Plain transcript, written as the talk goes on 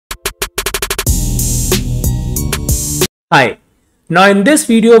Hi, now in this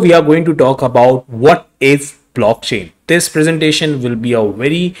video we are going to talk about what is blockchain. This presentation will be a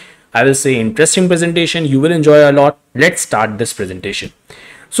very, I will say, interesting presentation. You will enjoy a lot. Let's start this presentation.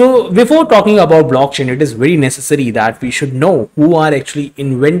 So before talking about blockchain, it is very necessary that we should know who are actually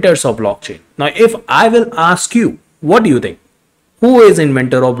inventors of blockchain. Now, if I will ask you, what do you think? Who is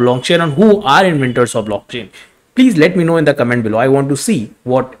inventor of blockchain and who are inventors of blockchain? Please let me know in the comment below. I want to see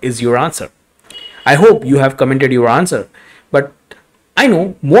what is your answer. I hope you have commented your answer, but I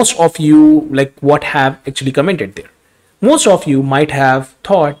know most of you like what have actually commented there. Most of you might have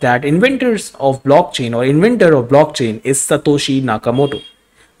thought that inventors of blockchain or inventor of blockchain is Satoshi Nakamoto.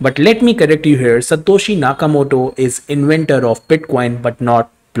 But let me correct you here. Satoshi Nakamoto is inventor of Bitcoin, but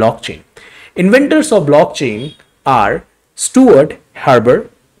not blockchain. Inventors of blockchain are Stuart Harber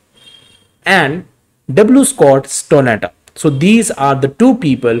and W. Scott Stonetta. So these are the two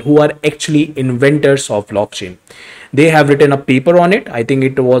people who are actually inventors of blockchain. They have written a paper on it. I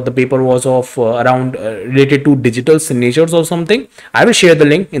think the paper was of around related to digital signatures or something. I will share the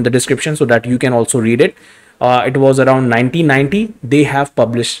link in the description so that you can also read it. It was around 1990. They have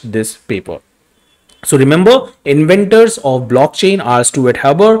published this paper. So remember, inventors of blockchain are Stuart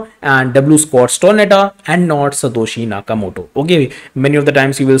Haber and W. Scott Stonetta and not Satoshi Nakamoto. Okay, many of the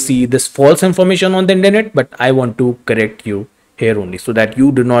times you will see this false information on the internet, but I want to correct you here only so that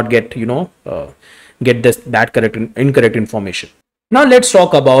you do not get, incorrect information. Now let's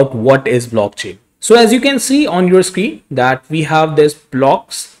talk about what is blockchain. So as you can see on your screen that we have this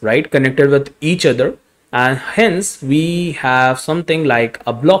blocks, right, connected with each other, and hence we have something like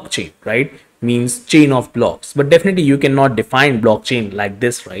a blockchain, right? Means chain of blocks, but definitely you cannot define blockchain like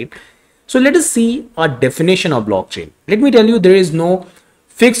this, right? So let us see a definition of blockchain. Let me tell you, there is no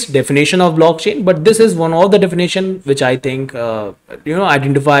fixed definition of blockchain, but this is one of the definition which I think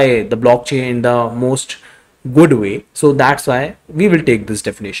identify the blockchain in the most good way. So that's why we will take this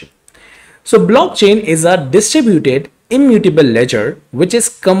definition. So blockchain is a distributed immutable ledger which is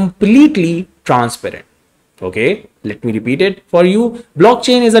completely transparent. Okay, let me repeat it for you.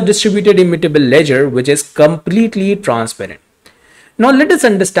 Blockchain is a distributed immutable ledger which is completely transparent. Now let us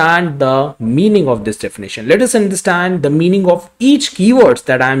understand the meaning of this definition. Let us understand the meaning of each keywords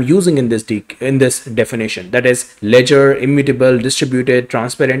that I am using in this definition. That is ledger, immutable, distributed,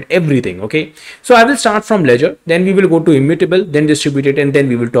 transparent, everything. Okay, so I will start from ledger, then we will go to immutable, then distributed, and then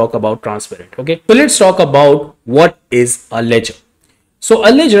we will talk about transparent. Okay, so let's talk about what is a ledger. So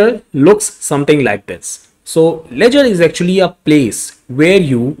a ledger looks something like this. So ledger is actually a place where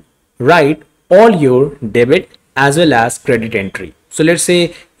you write all your debit as well as credit entry. So let's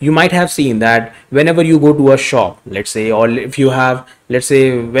say you might have seen that whenever you go to a shop, let's say, or if you have, let's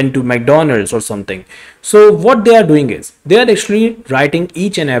say, went to McDonald's or something. So what they are doing is they are actually writing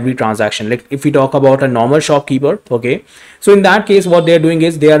each and every transaction. Like if we talk about a normal shopkeeper, okay, so in that case what they are doing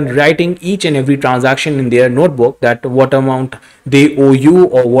is they are writing each and every transaction in their notebook, that what amount they owe you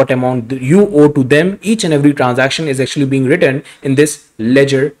or what amount you owe to them. Each and every transaction is actually being written in this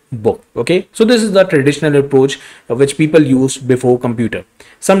ledger book. Okay, so this is the traditional approach which people used before computer.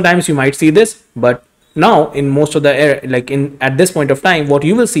 Sometimes you might see this, but now in most of the at this point of time, what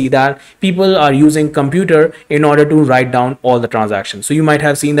you will see that people are using computer in order to write down all the transactions. So you might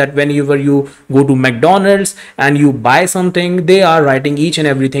have seen that whenever you go to McDonald's and you buy something, they are writing each and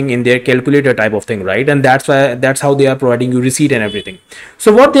everything in their calculator type of thing, right? And that's how they are providing you receipt and everything.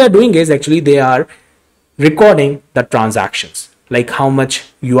 So what they are doing is actually they are recording the transactions, like how much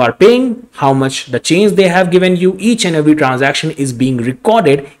you are paying, how much the change they have given you. Each and every transaction is being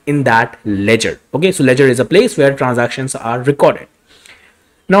recorded in that ledger. Okay, so ledger is a place where transactions are recorded.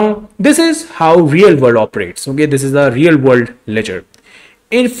 Now this is how real world operates. Okay, this is the real world ledger.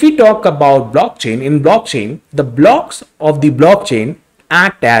 If we talk about blockchain, in blockchain the blocks of the blockchain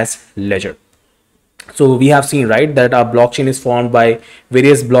act as ledger. So we have seen, right, that our blockchain is formed by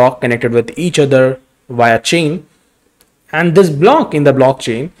various blocks connected with each other via chain. And this block in the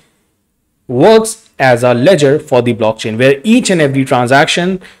blockchain works as a ledger for the blockchain where each and every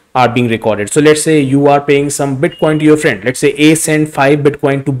transaction are being recorded. So let's say you are paying some Bitcoin to your friend. Let's say A sent 5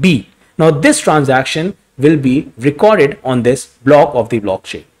 Bitcoin to B. Now this transaction will be recorded on this block of the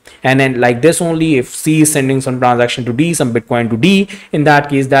blockchain. And then like this only, if C is sending some transaction to D, some Bitcoin to D, in that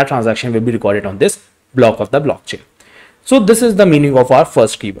case, that transaction will be recorded on this block of the blockchain. So this is the meaning of our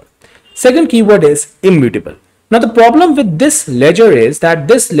first keyword. Second keyword is immutable. Now the problem with this ledger is that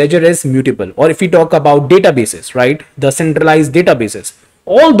this ledger is mutable, or if we talk about databases, right, the centralized databases,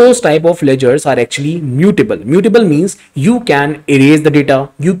 all those type of ledgers are actually mutable. Mutable means you can erase the data,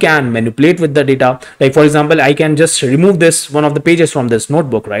 you can manipulate with the data. Like for example, I can just remove this one of the pages from this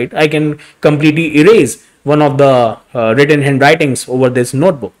notebook, right? I can completely erase one of the written handwritings over this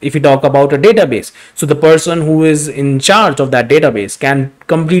notebook. If you talk about a database, so the person who is in charge of that database can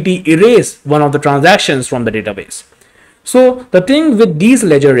completely erase one of the transactions from the database. So the thing with these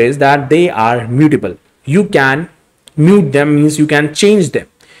ledger is that they are mutable. You can mute them, means you can change them.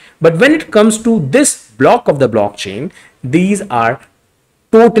 But when it comes to this block of the blockchain, these are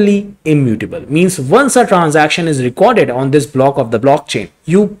totally immutable. Means once a transaction is recorded on this block of the blockchain,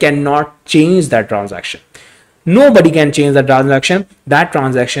 you cannot change that transaction. Nobody can change that transaction. That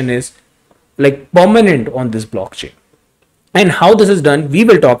transaction is like permanent on this blockchain. And how this is done, we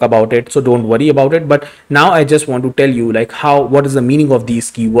will talk about it, so don't worry about it. But now I just want to tell you like what is the meaning of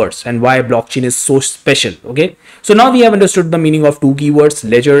these keywords and why blockchain is so special. Okay, so now we have understood the meaning of two keywords,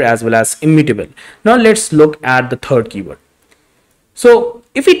 ledger as well as immutable. Now let's look at the third keyword. So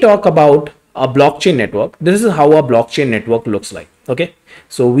if we talk about a blockchain network, this is how a blockchain network looks like. Okay,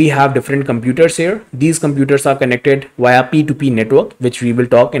 so we have different computers here. These computers are connected via P2P network, which we will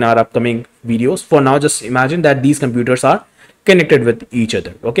talk in our upcoming videos. For now, just imagine that these computers are connected with each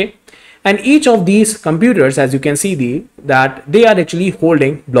other. Okay, and each of these computers, as you can see, that they are actually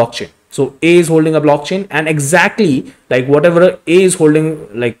holding blockchain. So A is holding a blockchain, and exactly like whatever A is holding,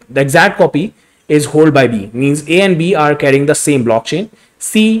 like the exact copy is held by B. Means A and B are carrying the same blockchain.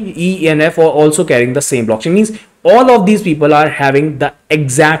 C, E, and F are also carrying the same blockchain. Means all of these people are having the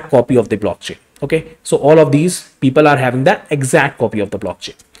exact copy of the blockchain. Okay, so all of these people are having the exact copy of the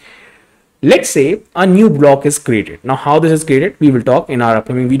blockchain. Let's say a new block is created. Now how this is created, we will talk in our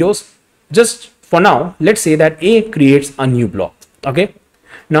upcoming videos. Just for now, let's say that A creates a new block. Okay,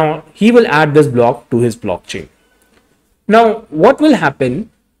 now he will add this block to his blockchain. Now what will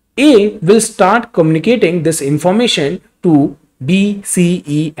happen, A will start communicating this information to B, C,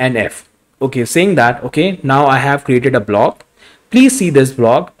 E, and F. Okay, saying that, okay, now I have created a block. Please see this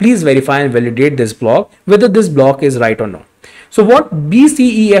block. Please verify and validate this block, whether this block is right or not. So what B,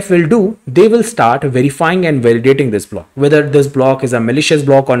 C, E, F will do, they will start verifying and validating this block, whether this block is a malicious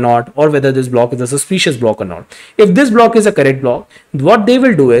block or not, or whether this block is a suspicious block or not. If this block is a correct block, what they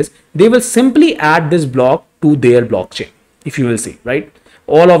will do is they will simply add this block to their blockchain. If you will see, right?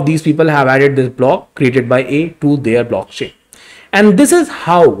 All of these people have added this block created by A to their blockchain. And this is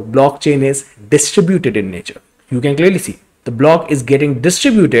how blockchain is distributed in nature. You can clearly see the block is getting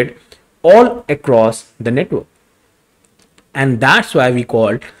distributed all across the network. And that's why we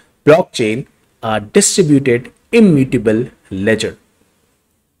call blockchain a distributed immutable ledger.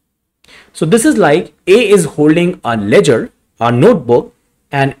 So this is like A is holding a ledger, a notebook,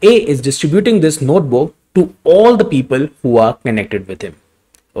 and A is distributing this notebook to all the people who are connected with him.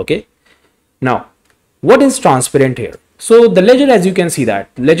 Okay. Now, what is transparent here? So the ledger, as you can see, that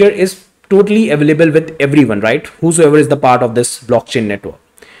ledger is totally available with everyone, right? Whosoever is the part of this blockchain network.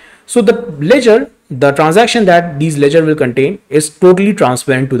 So the ledger, the transaction that these ledger will contain is totally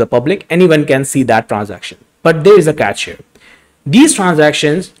transparent to the public. Anyone can see that transaction. But there is a catch here. These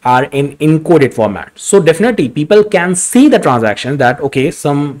transactions are in encoded format. So definitely people can see the transaction that, okay,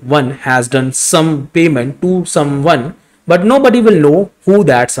 someone has done some payment to someone, but nobody will know who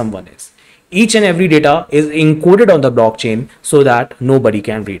that someone is. Each and every data is encoded on the blockchain so that nobody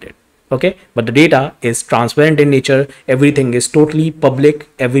can read it. Okay, but the data is transparent in nature. Everything is totally public.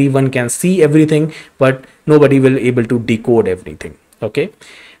 Everyone can see everything, but nobody will able to decode everything. Okay,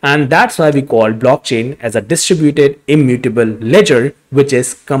 and that's why we call blockchain as a distributed immutable ledger, which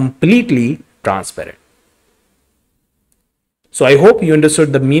is completely transparent. So I hope you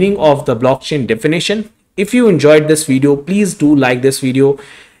understood the meaning of the blockchain definition. If you enjoyed this video, please do like this video.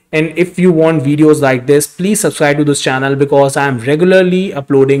 And if you want videos like this, please subscribe to this channel, because I am regularly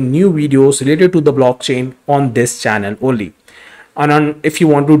uploading new videos related to the blockchain on this channel only. And if you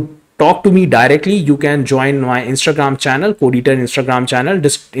want to talk to me directly, you can join my Instagram channel, CodeEater Instagram channel.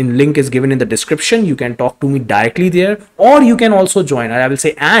 This link is given in the description. You can talk to me directly there, or you can also join, I will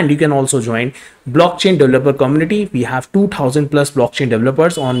say, and you can also join blockchain developer community. We have 2000 plus blockchain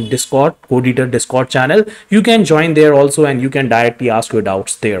developers on Discord, CodeEater Discord channel. You can join there also, and you can directly ask your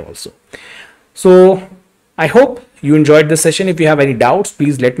doubts there also. So I hope you enjoyed this session. If you have any doubts,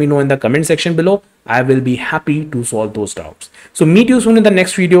 please let me know in the comment section below. I will be happy to solve those doubts. So meet you soon in the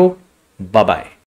next video. Bye bye.